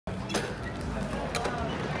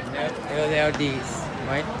There are the LDs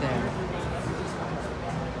right there.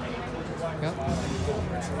 Yep.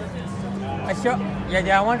 Yeah, Dad,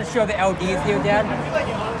 I wanted to show the LDs here, Dad.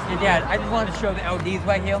 Yeah, Dad, I just wanted to show the LDs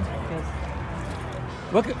right here.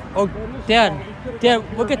 Look at, oh, Dad,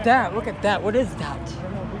 look at that. Look at that. What is that?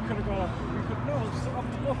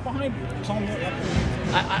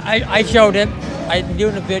 I showed it. I'm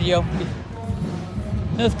doing a video.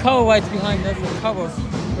 There's color lights behind this. Color.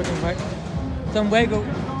 Looking right. Some Lego.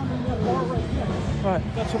 Right.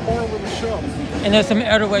 That's a bar with a show. And there's some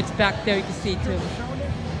other lights back there you can see too.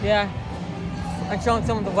 Yeah. I'm showing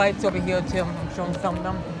some of the lights over here too. I'm showing some of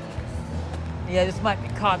them. Yeah, this might be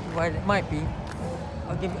copyrighted. It might be.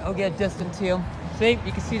 I'll get a distance here. See,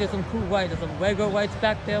 you can see there's some cool lights. There's some Lego lights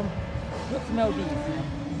back there. Look some LEDs.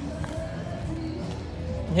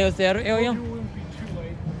 And here's the other area.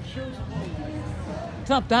 It's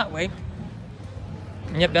not that way.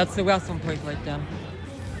 Yep, that's the wrestling place right there.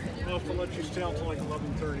 I'll have to let you stay until like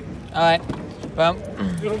 11:30. Alright. Well,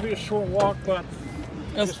 it'll be a short walk, but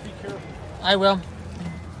just be careful. I will.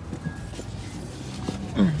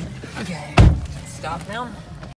 Okay. Stop now.